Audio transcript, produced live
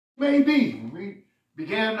may be. We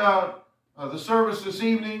began the service this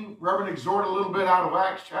evening. Reverend exhorted a little bit out of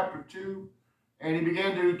Acts chapter 2. And he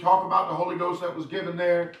began to talk about the Holy Ghost that was given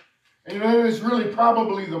there. And you know, it is really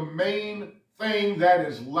probably the main thing that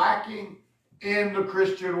is lacking in the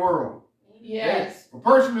Christian world. Yes. If a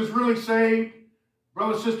person is really saved,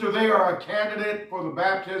 brother, sister, they are a candidate for the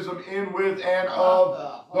baptism in, with, and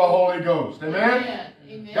of the Holy Ghost. Amen? Amen.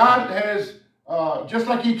 Amen. God has, just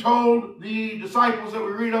like he told the disciples that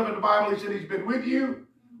we read of in the Bible, he said he's been with you.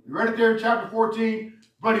 We read it there in chapter 14,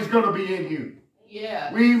 but he's going to be in you.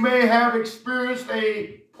 Yeah. We may have experienced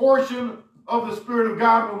a portion of the Spirit of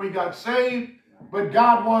God when we got saved, but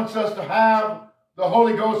God wants us to have the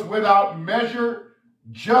Holy Ghost without measure,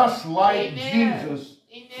 just like Jesus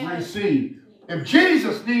received. If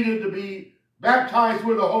Jesus needed to be baptized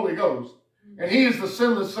with the Holy Ghost, and he is the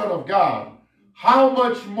sinless Son of God, how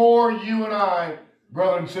much more you and I,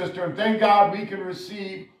 brother and sister, and thank God we can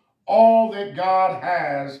receive all that God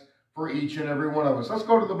has for each and every one of us. Let's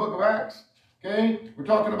go to the book of Acts. Okay, we're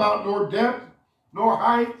talking about nor depth, nor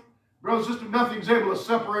height. Brother, sister, nothing's able to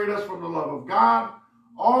separate us from the love of God.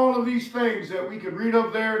 All of these things that we could read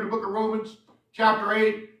of there in the book of Romans, chapter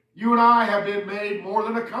 8, you and I have been made more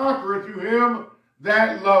than a conqueror through him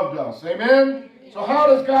that loved us. Amen? So how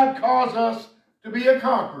does God cause us to be a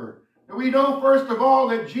conqueror? And we know, first of all,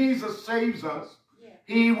 that Jesus saves us.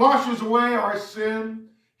 He washes away our sin.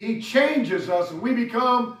 He changes us, and we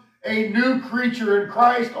become a new creature in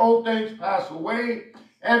Christ. Old things pass away,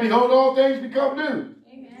 and behold, all things become new.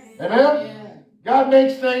 Amen? Amen? God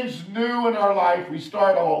makes things new in our life. We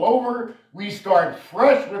start all over. We start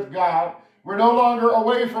fresh with God. We're no longer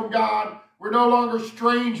away from God. We're no longer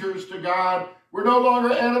strangers to God. We're no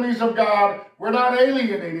longer enemies of God. We're not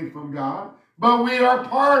alienated from God, but we are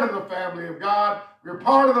part of the family of God. We're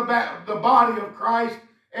part of the body of Christ,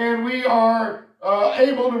 and we are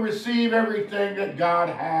able to receive everything that God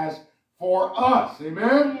has for us.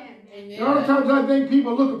 Amen? Amen. A lot of times I think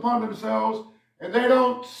people look upon themselves and they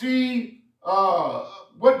don't see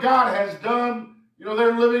what God has done. You know,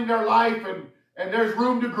 they're living their life, and there's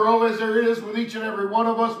room to grow as there is with each and every one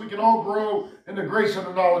of us. We can all grow in the grace and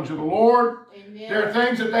the knowledge of the Lord. Amen. There are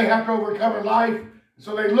things that they have to overcome in life.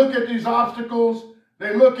 So they look at these obstacles.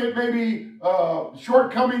 They look at maybe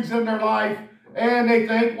shortcomings in their life, and they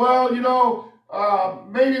think, well, you know,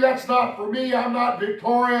 maybe that's not for me. I'm not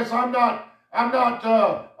victorious. I'm not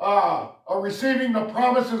receiving the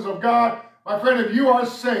promises of God. My friend, if you are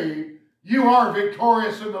saved, you are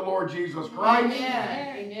victorious in the Lord Jesus Christ.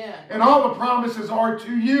 Amen. And all the promises are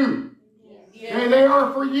to you. Yes. They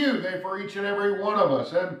are for you. They're for each and every one of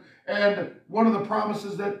us. And one of the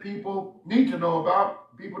promises that people need to know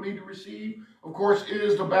about, people need to receive, of course,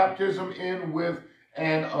 is the baptism in, with,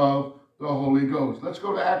 and of the Holy Ghost. Let's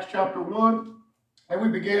go to Acts chapter 1. And we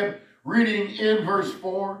began reading in verse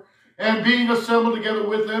 4. And being assembled together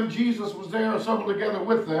with them, Jesus was there assembled together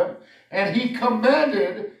with them. And he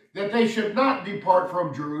commanded that they should not depart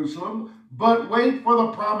from Jerusalem, but wait for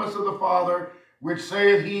the promise of the Father, which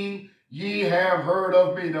saith he, ye have heard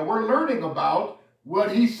of me. Now we're learning about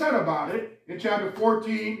what he said about it in chapter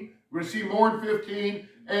 14. We're going to see more in 15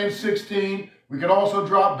 and 16. We can also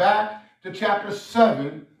drop back to chapter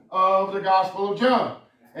 7 of the Gospel of John.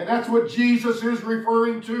 And that's what Jesus is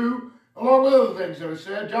referring to, along with other things that are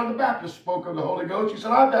said. John the Baptist spoke of the Holy Ghost. He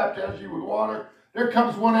said, I baptize you with water. There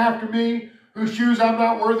comes one after me, whose shoes I'm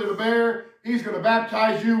not worthy to bear. He's going to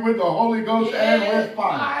baptize you with the Holy Ghost and with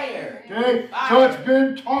fire. Okay? Fire. So it's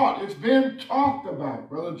been taught. It's been talked about,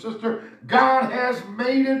 brother and sister. God has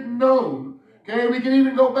made it known. Okay? We can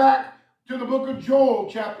even go back to the book of Joel,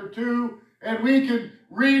 chapter 2, and we can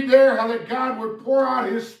read there how that God would pour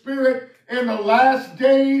out his Spirit in the last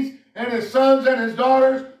days, and his sons and his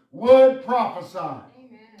daughters would prophesy.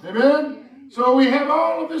 Amen. Amen? So we have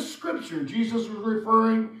all of this scripture. Jesus was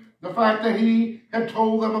referring the fact that he had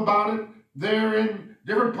told them about it there in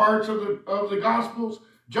different parts of the Gospels.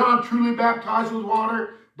 John truly baptized with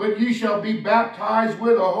water, but ye shall be baptized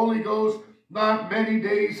with the Holy Ghost not many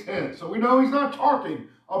days hence. So we know he's not talking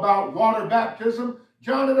about water baptism.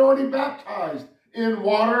 John had already baptized in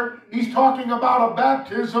water. He's talking about a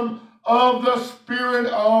baptism of the Spirit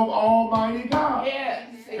of Almighty God. Yes.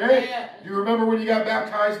 Okay? Do you remember when you got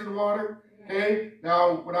baptized in water? Okay?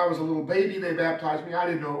 Now, when I was a little baby, they baptized me. I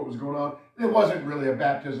didn't know what was going on. It wasn't really a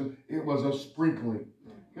baptism. It was a sprinkling.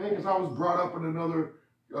 Okay? Because I was brought up in another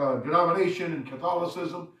denomination in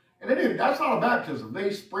Catholicism. And that's not a baptism.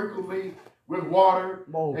 They sprinkled me with water.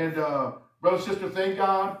 And brother, sister, thank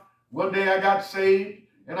God. One day I got saved,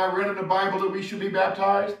 and I read in the Bible that we should be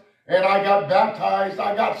baptized. And I got baptized.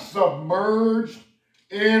 I got submerged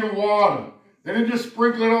in water. They didn't just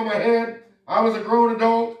sprinkle it on my head. I was a grown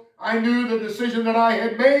adult. I knew the decision that I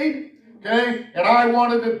had made, okay? And I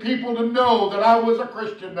wanted the people to know that I was a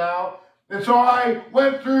Christian now. And so I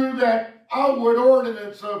went through that outward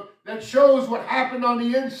ordinance that shows what happened on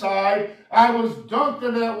the inside. I was dunked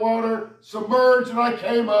in that water, submerged, and I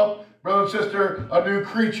came up, brother and sister, a new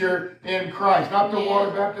creature in Christ. Not the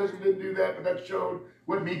water baptism didn't do that, but that showed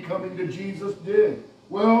what me coming to Jesus did.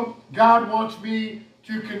 Well, God wants me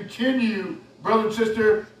to continue, brother and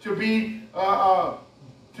sister, to be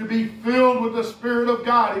filled with the Spirit of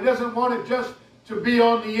God. He doesn't want it just to be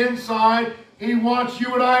on the inside. He wants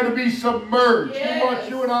you and I to be submerged. Yes. He wants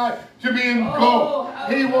you and I to be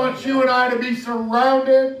engulfed. He wants you and I to be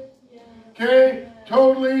surrounded, okay,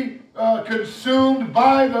 totally consumed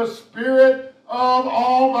by the Spirit of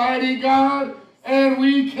Almighty God. And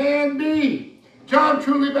we can be. John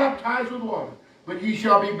truly baptized with water, but ye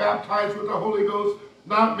shall be baptized with the Holy Ghost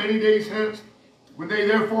not many days hence. When they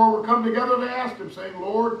therefore were come together, they asked him, saying,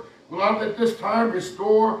 Lord, will not at this time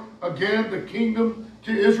restore again the kingdom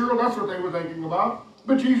to Israel? That's what they were thinking about.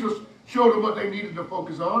 But Jesus showed them what they needed to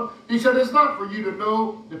focus on. He said, it's not for you to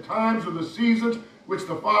know the times or the seasons which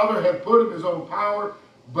the Father hath put in his own power,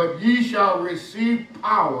 but ye shall receive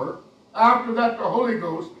power. After that the Holy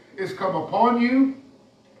Ghost is come upon you,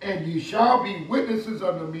 and ye shall be witnesses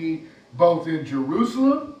unto me both in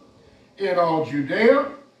Jerusalem, in all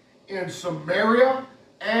Judea, in Samaria,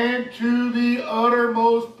 and to the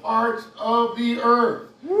uttermost parts of the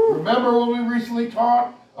earth. Remember when we recently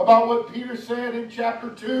taught about what Peter said in chapter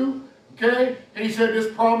 2? Okay? And he said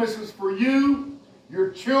this promise is for you,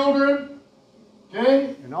 your children,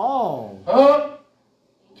 okay? And all.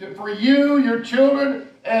 For you, your children,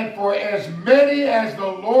 and for as many as the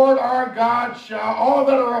Lord our God shall, all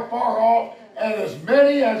that are afar off, and as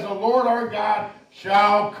many as the Lord our God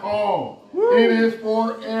shall call. It is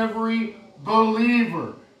for every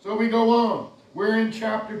believer. So we go on. We're in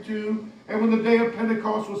chapter 2. And when the day of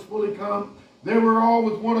Pentecost was fully come, they were all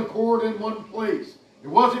with one accord in one place. It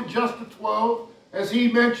wasn't just the 12. As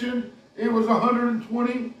he mentioned, it was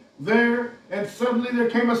 120 there. And suddenly there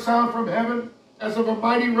came a sound from heaven as of a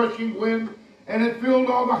mighty rushing wind. And it filled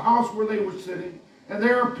all the house where they were sitting. And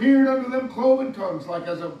there appeared unto them cloven tongues like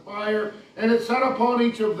as of fire. And it sat upon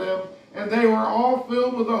each of them. And they were all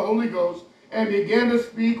filled with the Holy Ghost, and began to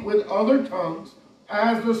speak with other tongues,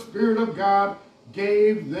 as the Spirit of God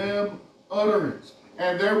gave them utterance.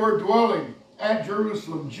 And there were dwelling at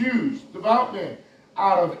Jerusalem Jews, devout men,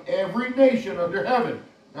 out of every nation under heaven.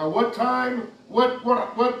 Now what time, what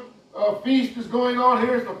feast is going on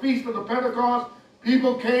here? It's the Feast of the Pentecost.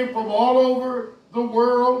 People came from all over the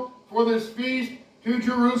world for this feast to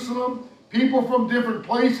Jerusalem. People from different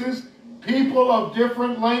places. People of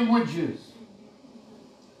different languages.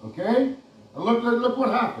 Okay? Now look what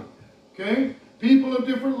happened. Okay? People of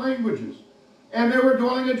different languages. And there were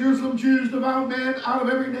dwelling at Jerusalem Jews, devout men, out of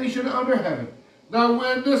every nation under heaven. Now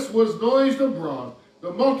when this was noised abroad,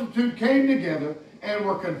 the multitude came together and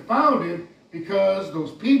were confounded, because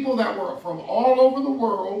those people that were from all over the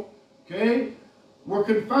world, okay, were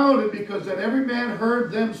confounded because that every man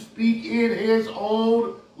heard them speak in his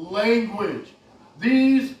own language.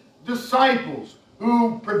 These disciples,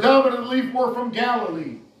 who predominantly were from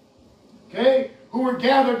Galilee, okay, who were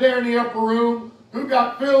gathered there in the upper room, who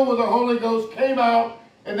got filled with the Holy Ghost, came out,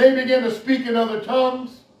 and they began to speak in other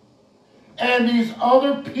tongues. And these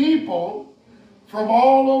other people from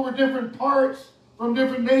all over different parts, from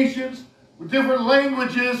different nations, with different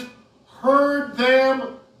languages, heard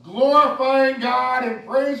them glorifying God and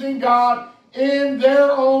praising God in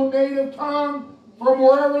their own native tongue from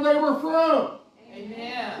wherever they were from.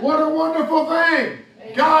 Amen. What a wonderful thing.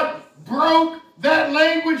 Amen. God broke that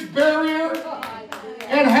language barrier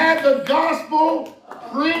and had the gospel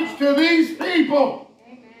preached to these people.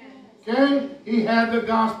 Okay? He had the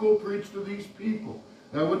gospel preached to these people.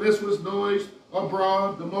 Now when this was noised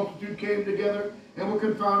abroad, the multitude came together and were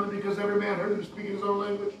confounded, because every man heard him speak in his own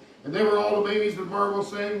language. And they were all amazed and marveled,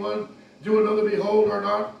 saying one to another, Behold, are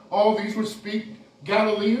not all these which speak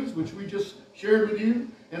Galileans, which we just shared with you?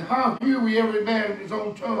 And how hear we every man in his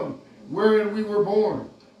own tongue, wherein we were born?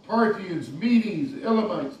 Parthians, Medes,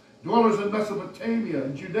 Elamites, dwellers in Mesopotamia,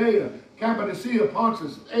 and Judea, Cappadocia,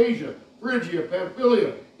 Pontus, Asia, Phrygia,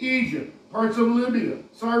 Pamphylia, Egypt, parts of Libya,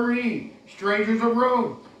 Cyrene, strangers of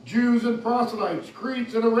Rome, Jews and proselytes,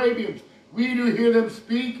 Cretes and Arabians. We do hear them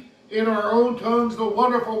speak in our own tongues the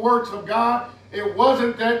wonderful works of God. It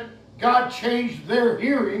wasn't that God changed their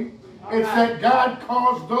hearing. It's that God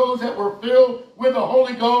caused those that were filled with the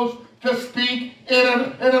Holy Ghost to speak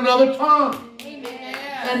in another tongue. Amen.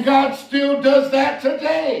 And God still does that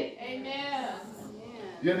today. Amen.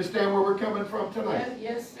 You understand where we're coming from tonight?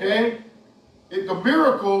 Yes, sir. Okay? The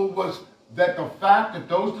miracle was that the fact that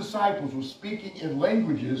those disciples were speaking in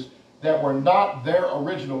languages that were not their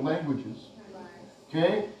original languages.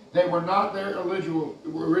 Okay? They were not their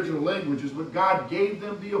original languages, but God gave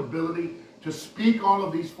them the ability to speak all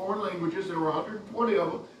of these foreign languages. There were 120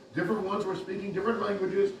 of them. Different ones were speaking different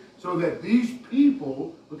languages, so that these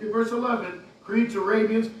people, look at verse 11, Cretes,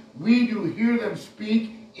 Arabians, we do hear them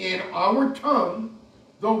speak in our tongue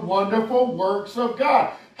the wonderful works of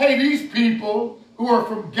God. Hey, these people who are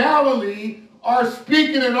from Galilee are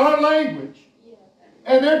speaking in our language,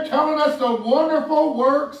 and they're telling us the wonderful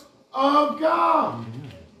works of God.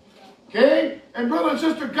 Okay? And brother and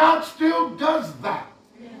sister, God still does that.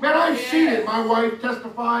 Man, I've seen it. My wife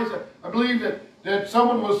testifies. I believe that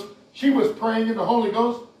she was praying in the Holy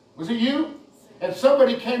Ghost. Was it you? And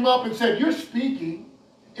somebody came up and said, you're speaking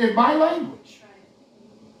in my language.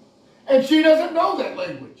 And she doesn't know that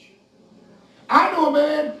language. I know a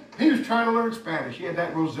man, he was trying to learn Spanish. He had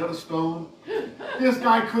that Rosetta Stone. This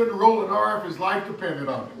guy couldn't roll an R if his life depended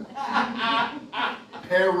on it.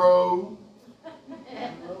 Pero.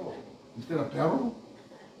 Instead of pero?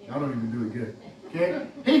 I don't even do it good. Okay?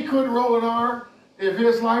 He couldn't roll an R if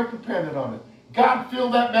his life depended on it. God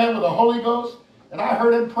filled that man with the Holy Ghost, and I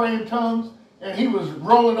heard him pray in tongues, and he was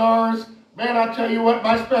rolling R's. Man, I tell you what,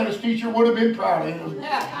 my Spanish teacher would have been proud of him.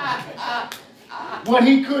 What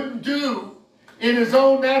he couldn't do in his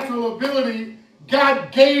own natural ability,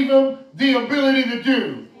 God gave him the ability to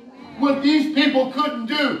do. What these people couldn't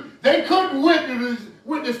do. They couldn't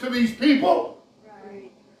witness to these people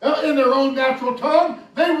in their own natural tongue.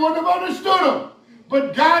 They wouldn't have understood them.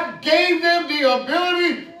 But God gave them the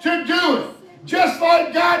ability to do it. Just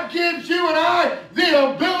like God gives you and I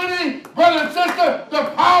the ability, brother and sister,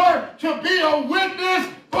 the power to be a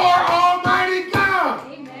witness for Almighty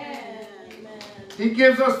God. Amen. He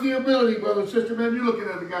gives us the ability, brother and sister. Man, you're looking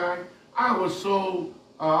at the guy.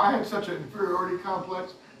 I had such an inferiority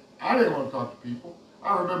complex. I didn't want to talk to people.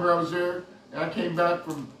 I remember I was there, and I came back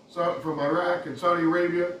from Iraq and Saudi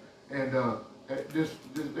Arabia, and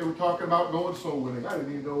they were talking about going soul winning. I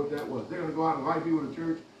didn't even know what that was. They're going to go out and invite people to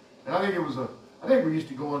church. And I think we used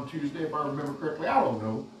to go on Tuesday, if I remember correctly. I don't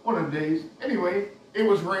know. One of the days. Anyway, it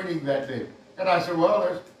was raining that day. And I said,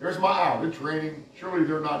 well, there's my out. It's raining. Surely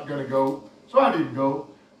they're not going to go. So I didn't go.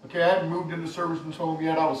 Okay, I hadn't moved into Serviceman's home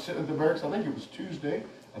yet. I was sitting at the barracks. I think it was Tuesday.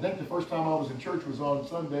 I think the first time I was in church was on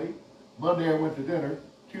Sunday. Monday I went to dinner.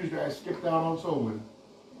 Tuesday I skipped out on soul winning.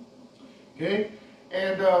 Okay?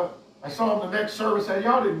 And I saw him the next service. I said,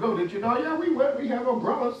 y'all didn't go, did you? No, yeah, we went. We have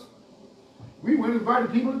umbrellas. We went and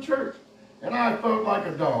invited people to church. And I felt like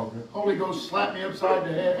a dog. The Holy Ghost slapped me upside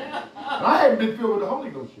the head. And I hadn't been filled with the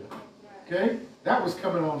Holy Ghost yet. Okay? That was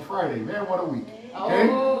coming on Friday. Man, what a week. Okay?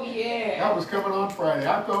 Oh, yeah. That was coming on Friday.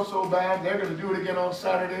 I felt so bad. They're going to do it again on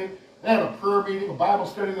Saturday. They had a prayer meeting, a Bible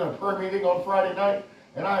study, then a prayer meeting on Friday night.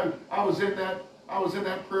 And I was in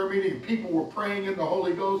that prayer meeting. People were praying in the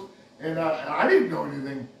Holy Ghost. And I didn't know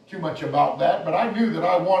anything too much about that. But I knew that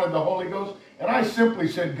I wanted the Holy Ghost. And I simply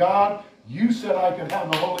said, God, you said I could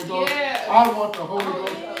have the Holy Ghost. Yes. I want the Holy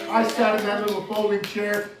Ghost. I sat in that little folding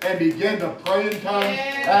chair and began to pray in tongues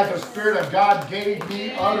as the Spirit of God gave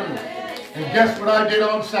me utterance. And guess what I did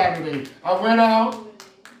on Saturday? I went out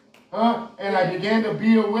and I began to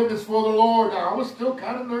be a witness for the Lord. Now, I was still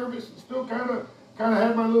kind of nervous and still kind of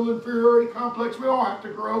had my little inferiority complex. We all have to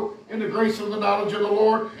grow in the grace of the knowledge of the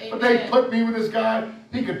Lord. Amen. But they put me with this guy.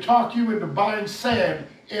 He could talk you into buying sand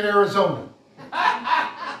in Arizona.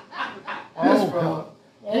 This fella,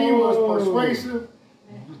 he was persuasive.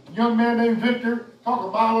 Young man named Victor, talk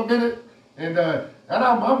a mile a minute, and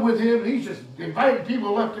I'm with him. And he's just inviting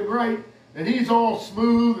people left and right, and he's all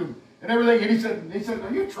smooth and everything. And he said, now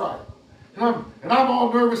you try it. And I'm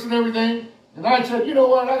all nervous and everything. And I said, you know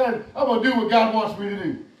what? I'm gonna do what God wants me to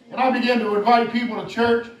do. And I began to invite people to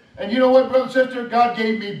church. And you know what, brother and sister? God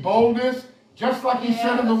gave me boldness, just like He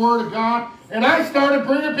said in the Word of God. And I started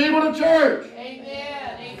bringing people to church. Amen.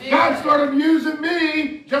 God started using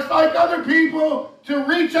me, just like other people, to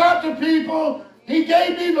reach out to people. He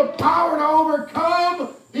gave me the power to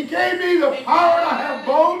overcome. He gave me the power to have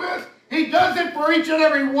boldness. He does it for each and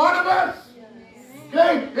every one of us.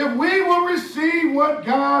 Okay? If we will receive what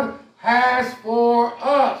God has for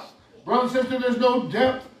us. Brother and sister, there's no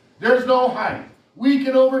depth. There's no height. We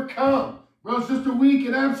can overcome. Brother and sister, we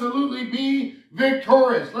can absolutely be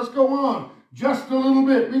victorious. Let's go on just a little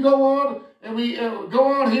bit. We go on. And we go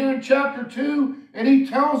on here in chapter 2, and he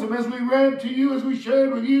tells them, as we read to you, as we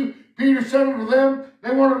shared with you, Peter said unto them, they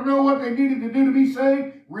wanted to know what they needed to do to be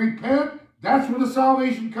saved. Repent. That's where the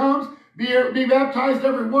salvation comes. Be baptized,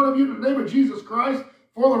 every one of you, in the name of Jesus Christ,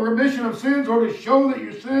 for the remission of sins, or to show that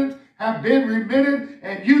your sins have been remitted,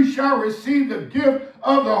 and you shall receive the gift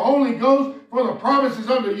of the Holy Ghost, for the promises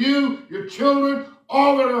unto you, your children,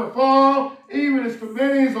 all that are far, even as to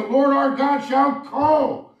many as the Lord our God shall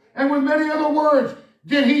call. And with many other words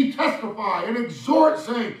did he testify and exhort,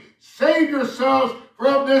 saying, save yourselves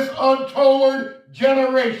from this untoward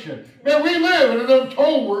generation. Man, we live in an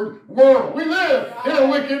untoward world. We live in a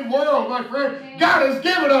wicked world, my friend. God has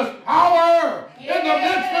given us power in the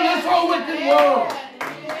midst of this whole wicked world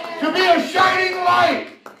to be a shining light,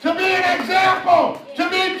 to be an example, to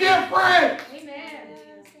be different.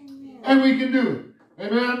 And we can do it.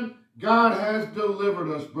 Amen. God has delivered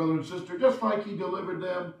us, brother and sister, just like he delivered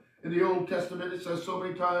them in the Old Testament. It says so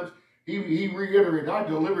many times, he reiterated, I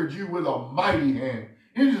delivered you with a mighty hand.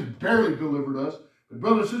 He just barely delivered us. But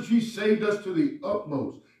brother and sister, he saved us to the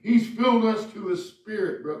utmost. He's filled us to his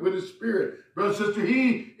spirit, with his spirit. Brother and sister,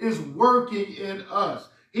 he is working in us.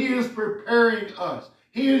 He is preparing us.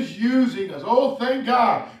 He is using us. Oh, thank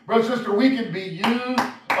God. Brother and sister, we can be used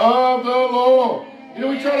of the Lord. You know,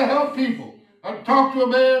 we try to help people. I talked to a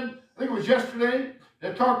man, I think it was yesterday,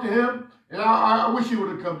 and talked to him, and I wish he would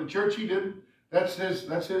have come to church. He didn't. That's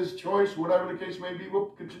his choice, whatever the case may be. We'll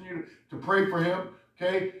continue to pray for him,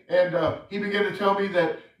 okay? And he began to tell me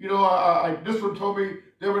that, you know, this one told me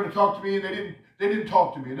they were going to talk to me, and they didn't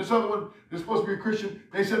talk to me. And this other one, they're supposed to be a Christian,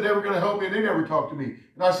 they said they were going to help me, and they never talked to me.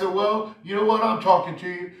 And I said, well, you know what? I'm talking to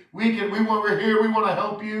you. We're here. We want to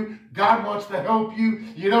help you. God wants to help you.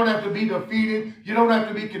 You don't have to be defeated. You don't have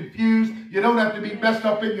to be confused. You don't have to be messed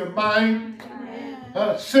up in your mind.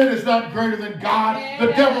 Sin is not greater than God.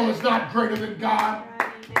 The devil is not greater than God.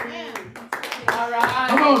 All right.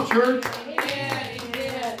 Come on, church.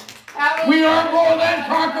 Amen. We are more than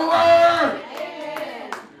conquerors.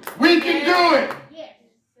 We can do it.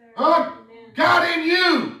 God in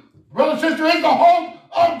you, brother and sister, is the hope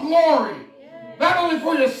of glory. Not only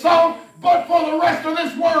for yourself, but for the rest of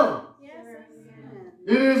this world.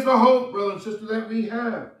 It is the hope, brother and sister, that we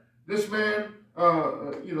have. This man,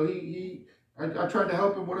 you know, I tried to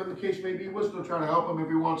help him, whatever the case may be. We're still trying to help him if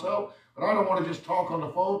he wants help. But I don't want to just talk on the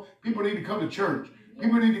phone. People need to come to church.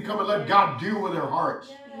 People need to come and let God deal with their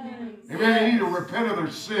hearts. Amen. They need to repent of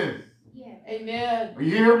their sin. Amen. Are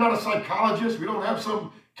you here? I'm not a psychologist. We don't have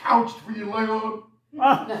some couch for you to lay on.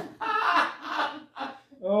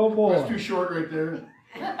 Oh, boy. That's too short right there.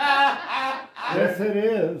 Yes, it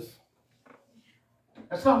is.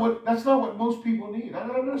 That's not what most people need. I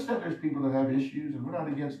understand there's people that have issues, and we're not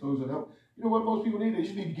against those that help. You know what most people need? They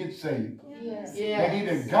just need to get saved. Yes. They need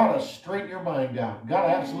to, gotta straighten your mind down. Gotta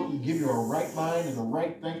absolutely give you a right mind and a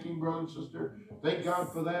right thinking, brother and sister. Thank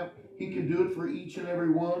God for that. He can do it for each and every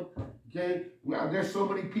one. Okay? There's so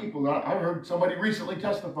many people. I heard somebody recently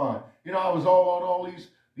testify. You know, I was all on all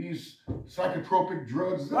these psychotropic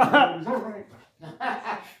drugs. Is that right?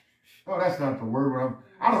 Oh, that's not the word.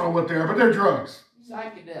 I don't know what they are, but they're drugs.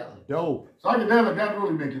 Psychedelic. Dope. Psychedelic, that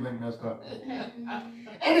really make you think messed up.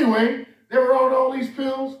 Anyway, they were on all these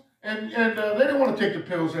pills, and they didn't want to take the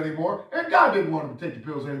pills anymore. And God didn't want them to take the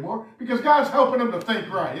pills anymore because God's helping them to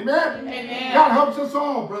think right. Amen? Amen. God helps us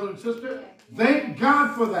all, brother and sister. Thank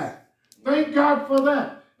God for that. Thank God for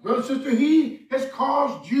that. Brother and sister, he has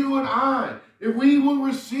caused you and I, if we will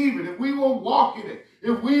receive it, if we will walk in it,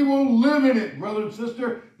 if we will live in it, brother and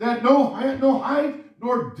sister, that no height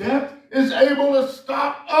nor depth is able to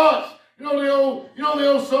stop us. You know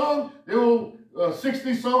the old song, the old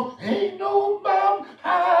 60s song, ain't no mountain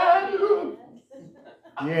high enough.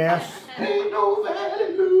 Yes. Ain't no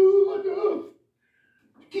valley low enough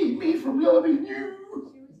to keep me from loving you.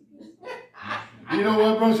 You know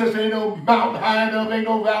what, brother and sister? Ain't no mountain high enough, ain't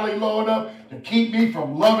no valley low enough to keep me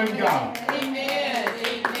from loving God. Amen.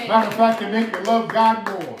 Amen. Matter of fact, it make me love God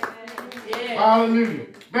more. Yes. Hallelujah.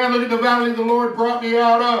 Man, look at the valley the Lord brought me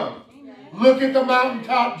out of. Look at the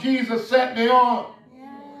mountaintop Jesus set me on.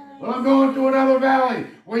 Well, I'm going through another valley.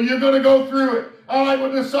 Well, you're going to go through it. I like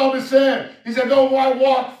what the psalmist said. He said, though I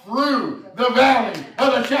walk through the valley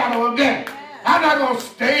of the shadow of death, I'm not going to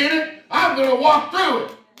stay in it. I'm going to walk through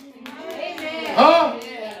it. Amen. Huh?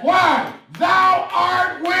 Why? Thou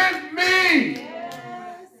art with me.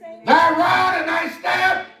 Thy rod and thy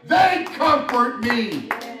staff, they comfort me.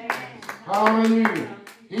 Hallelujah.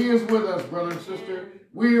 He is with us, brother and sister.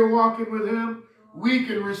 We are walking with him. We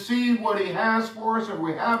can receive what he has for us. If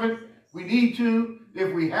we haven't, we need to.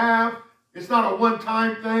 If we have, it's not a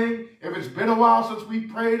one-time thing. If it's been a while since we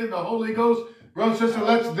prayed in the Holy Ghost, Brother and sister,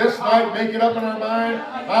 let's this night make it up in our mind.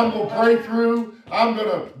 I'm going to pray through. I'm going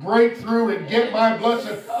to break through and get my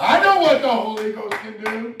blessing. I know what the Holy Ghost can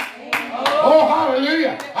do. Oh,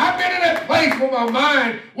 hallelujah. I've been in that place where my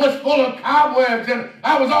mind was full of cobwebs and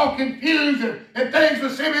I was all confused and things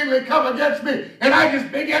would seemingly come against me. And I just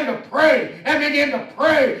began to pray and began to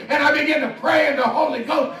pray. And I began to pray in the Holy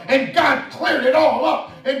Ghost. And God cleared it all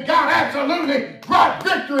up. And God absolutely brought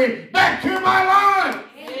victory back to my life.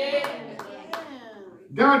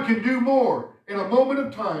 God can do more in a moment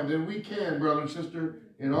of time than we can, brother and sister,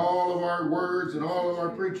 in all of our words and all of our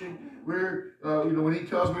preaching. We're, when he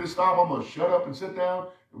tells me to stop, I'm going to shut up and sit down.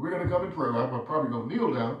 And we're going to come and pray. I'm probably going to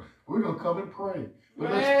kneel down. We're going to come and pray.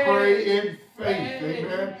 But let's pray in faith.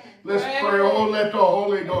 Amen. Let's pray. Oh, let the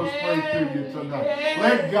Holy Ghost pray through you tonight.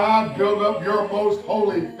 Let God build up your most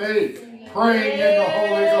holy faith. Praying in the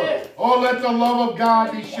Holy Ghost. Oh, let the love of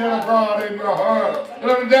God be shed abroad in your heart. And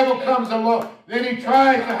when the devil comes along, then he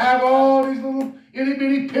tries to have all these little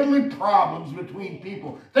itty-bitty piddly problems between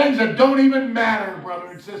people. Things that don't even matter, brother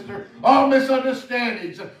and sister. All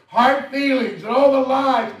misunderstandings and hard feelings and all the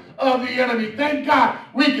lies of the enemy. Thank God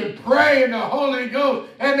we can pray in the Holy Ghost.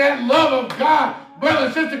 And that love of God, brother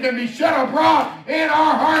and sister, can be shed abroad in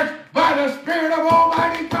our hearts by the Spirit of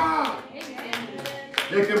Almighty God.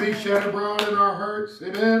 It can be shed abroad in our hearts.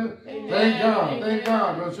 Amen. Amen. Thank God. Thank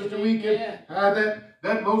God. Brother and sister, we can have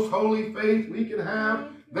that most holy faith. We can have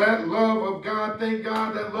that love of God. Thank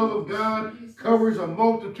God that love of God covers a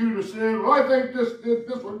multitude of sins. Well, I think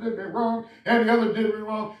this one did me wrong and the other did me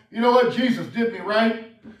wrong. You know what? Jesus did me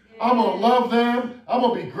right. I'm going to love them. I'm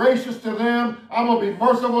going to be gracious to them. I'm going to be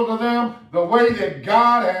merciful to them the way that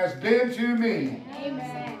God has been to me.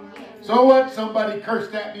 Amen. So what? Somebody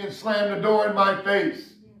cursed at me and slammed the door in my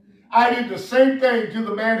face. I did the same thing to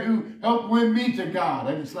the man who helped win me to God.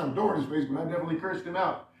 I didn't slam the door in his face, but I definitely cursed him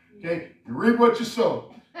out. Okay? You reap what you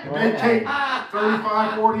sow. It may take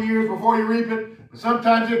 35, 40 years before you reap it, but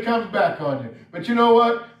sometimes it comes back on you. But you know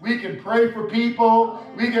what? We can pray for people.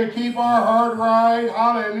 We can keep our heart right.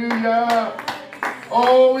 Hallelujah.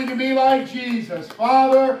 Oh, we can be like Jesus.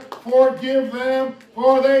 Father, forgive them,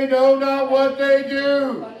 for they know not what they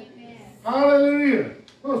do. Hallelujah.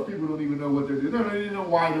 Most people don't even know what they're doing. They don't even know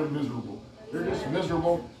why they're miserable. They're just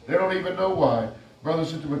miserable. They don't even know why.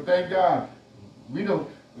 Brothers and sisters, but thank God, we don't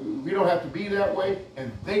have to be that way,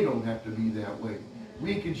 and they don't have to be that way.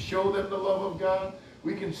 We can show them the love of God.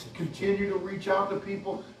 We can continue to reach out to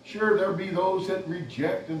people. Sure, there'll be those that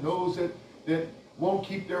reject and those that won't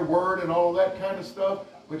keep their word and all that kind of stuff.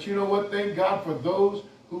 But you know what? Thank God for those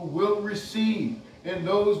who will receive, and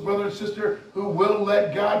those, brother and sister, who will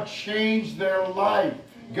let God change their life.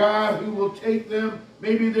 God who will take them,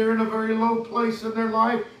 maybe they're in a very low place in their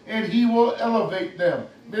life, and he will elevate them.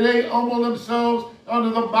 May they humble themselves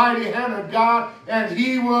under the mighty hand of God, and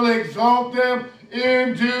he will exalt them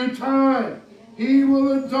in due time. He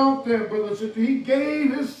will exalt them, brother and sister. He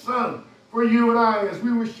gave his son for you and I, as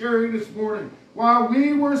we were sharing this morning, while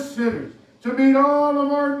we were sinners, to meet all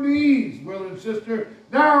of our needs, brother and sister.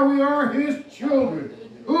 Now we are his children.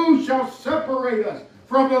 Who shall separate us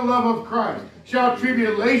from the love of Christ? Shall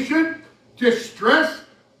tribulation, distress,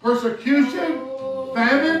 persecution,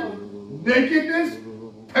 famine, nakedness,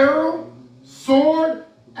 peril, sword,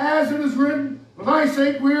 as it is written, for thy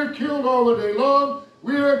sake we are killed all the day long.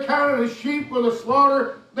 We are counted as sheep for the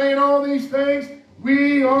slaughter. Nay, in all these things,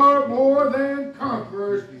 we are more than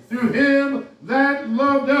conquerors through him that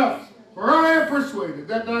loved us. For I am persuaded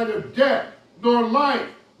that neither death, nor life,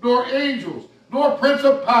 nor angels, nor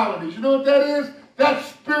principalities. You know what that is? That's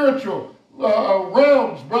spiritual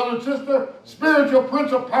realms, brother and sister. Spiritual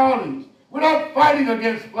principalities. We're not fighting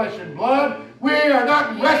against flesh and blood. We are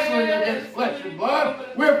not wrestling against flesh and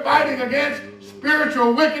blood. We're fighting against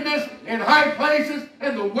spiritual wickedness in high places.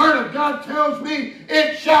 And the Word of God tells me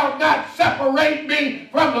it shall not separate me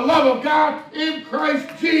from the love of God in Christ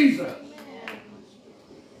Jesus.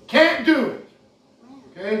 Can't do it.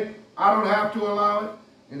 Okay? I don't have to allow it.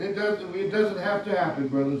 And it doesn't have to happen,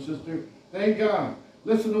 brother and sister. Thank God.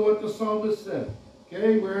 Listen to what the psalmist said.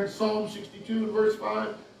 Okay? We're in Psalm 62 verse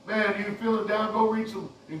 5. Man, you feeling down, go read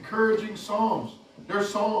some encouraging psalms. They're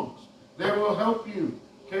songs. They will help you.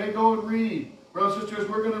 Okay? Go and read. Brothers and sisters,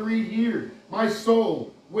 we're going to read here. My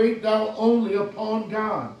soul, wait thou only upon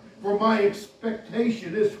God, for my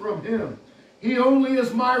expectation is from him. He only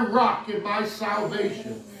is my rock and my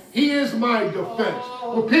salvation. He is my defense.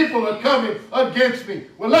 When people are coming against me,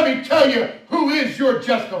 well, let me tell you who is your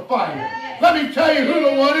justifier. Let me tell you who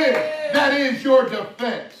the one is that is your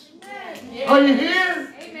defense. Are you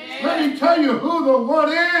here? Let me tell you who the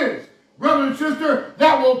one is, brother and sister,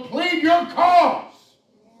 that will plead your cause.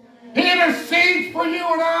 He intercedes for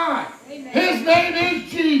you and I. His name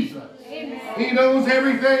is Jesus. He knows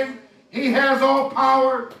everything. He has all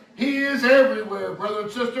power. He is everywhere, brother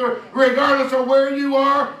and sister. Regardless of where you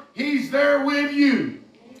are, He's there with you.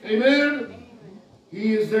 Amen?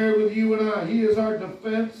 He is there with you and I. He is our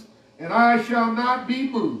defense, and I shall not be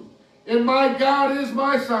moved. And my God is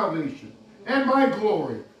my salvation and my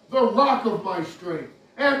glory, the rock of my strength,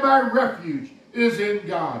 and my refuge is in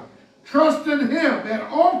God. Trust in Him at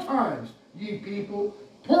all times, ye people.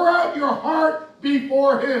 Pour out your heart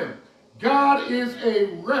before Him. God is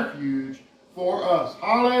a refuge for us.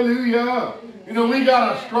 Hallelujah. You know, we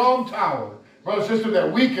got a strong tower, brother and sister,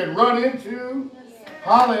 that we can run into.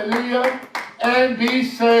 Hallelujah. And be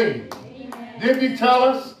saved. Didn't He tell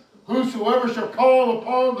us, whosoever shall call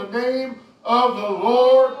upon the name of the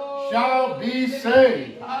Lord shall be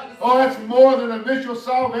saved? Oh, that's more than initial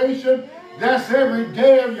salvation. That's every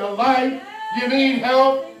day of your life. You need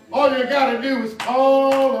help. All you got to do is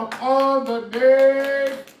call upon the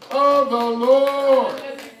name of the Lord.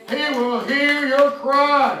 He will hear your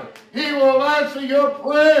cry. He will answer your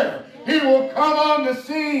prayer. He will come on the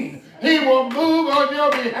scene. He will move on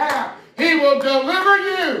your behalf. He will deliver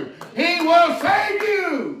you. He will save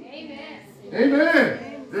you. Amen.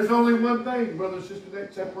 Amen. There's only one thing, brother and sister,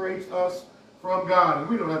 that separates us from God. And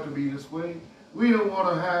we don't have to be this way. We don't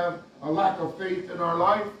want to have a lack of faith in our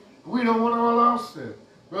life. We don't want to allow sin.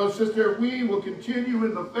 Brother and sister, if we will continue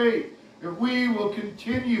in the faith, if we will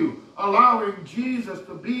continue allowing Jesus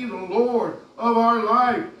to be the Lord of our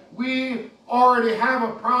life, we already have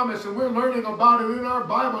a promise, and we're learning about it in our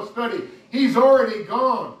Bible study. He's already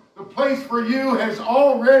gone. The place for you has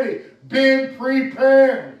already been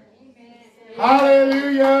prepared. Amen.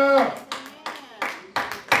 Hallelujah.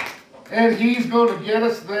 And He's going to get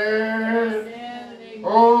us there. Amen.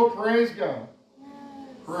 Oh, praise God.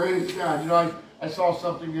 Praise God. You know, I saw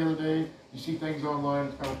something the other day. You see things online.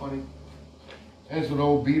 It's kind of funny. And it's an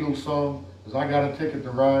old Beatles song. Because I got a ticket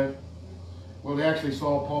to ride. Well, they actually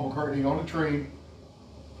saw Paul McCartney on a train.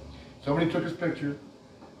 Somebody took his picture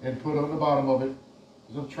and put on the bottom of it.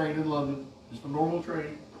 It was a train in London. Just a normal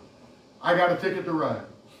train. I got a ticket to ride.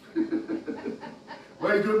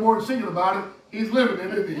 Well, he's doing more than singing about it. He's living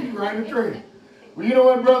it, isn't he? He's riding a train. Well, you know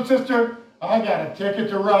what, brother and sister? I got a ticket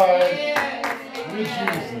to ride with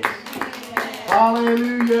Jesus.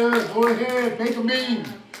 Hallelujah. Go ahead. Make a meme.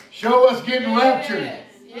 Show us getting raptured.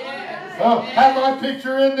 Oh, have my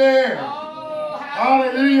picture in there.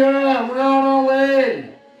 Hallelujah. We're on our way.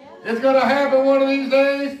 It's going to happen one of these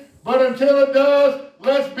days. But until it does,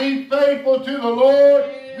 let's be faithful to the Lord.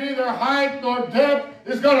 Neither height nor depth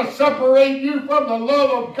is going to separate you from the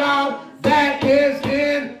love of God that is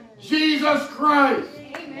in Jesus Christ.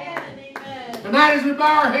 Amen. Tonight as we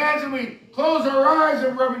bow our heads and we close our eyes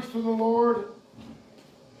in reverence to the Lord.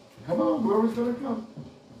 Come on, whoever's going to come.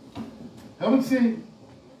 Come and sing.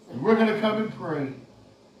 And we're going to come and pray.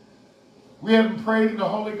 We haven't prayed in the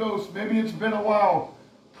Holy Ghost. Maybe it's been a while.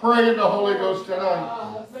 Pray in the Holy Ghost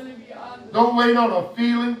tonight. Don't wait on a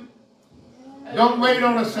feeling. Don't wait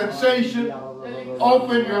on a sensation.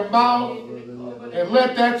 Open your mouth and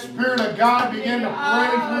let that Spirit of God begin to pray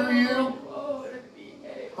through you.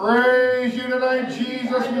 Praise you tonight,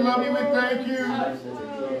 Jesus. We love you. We thank you.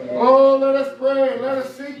 Oh, let us pray. Let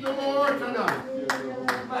us seek the Lord tonight.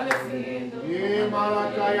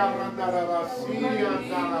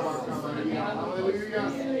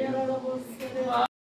 Hallelujah.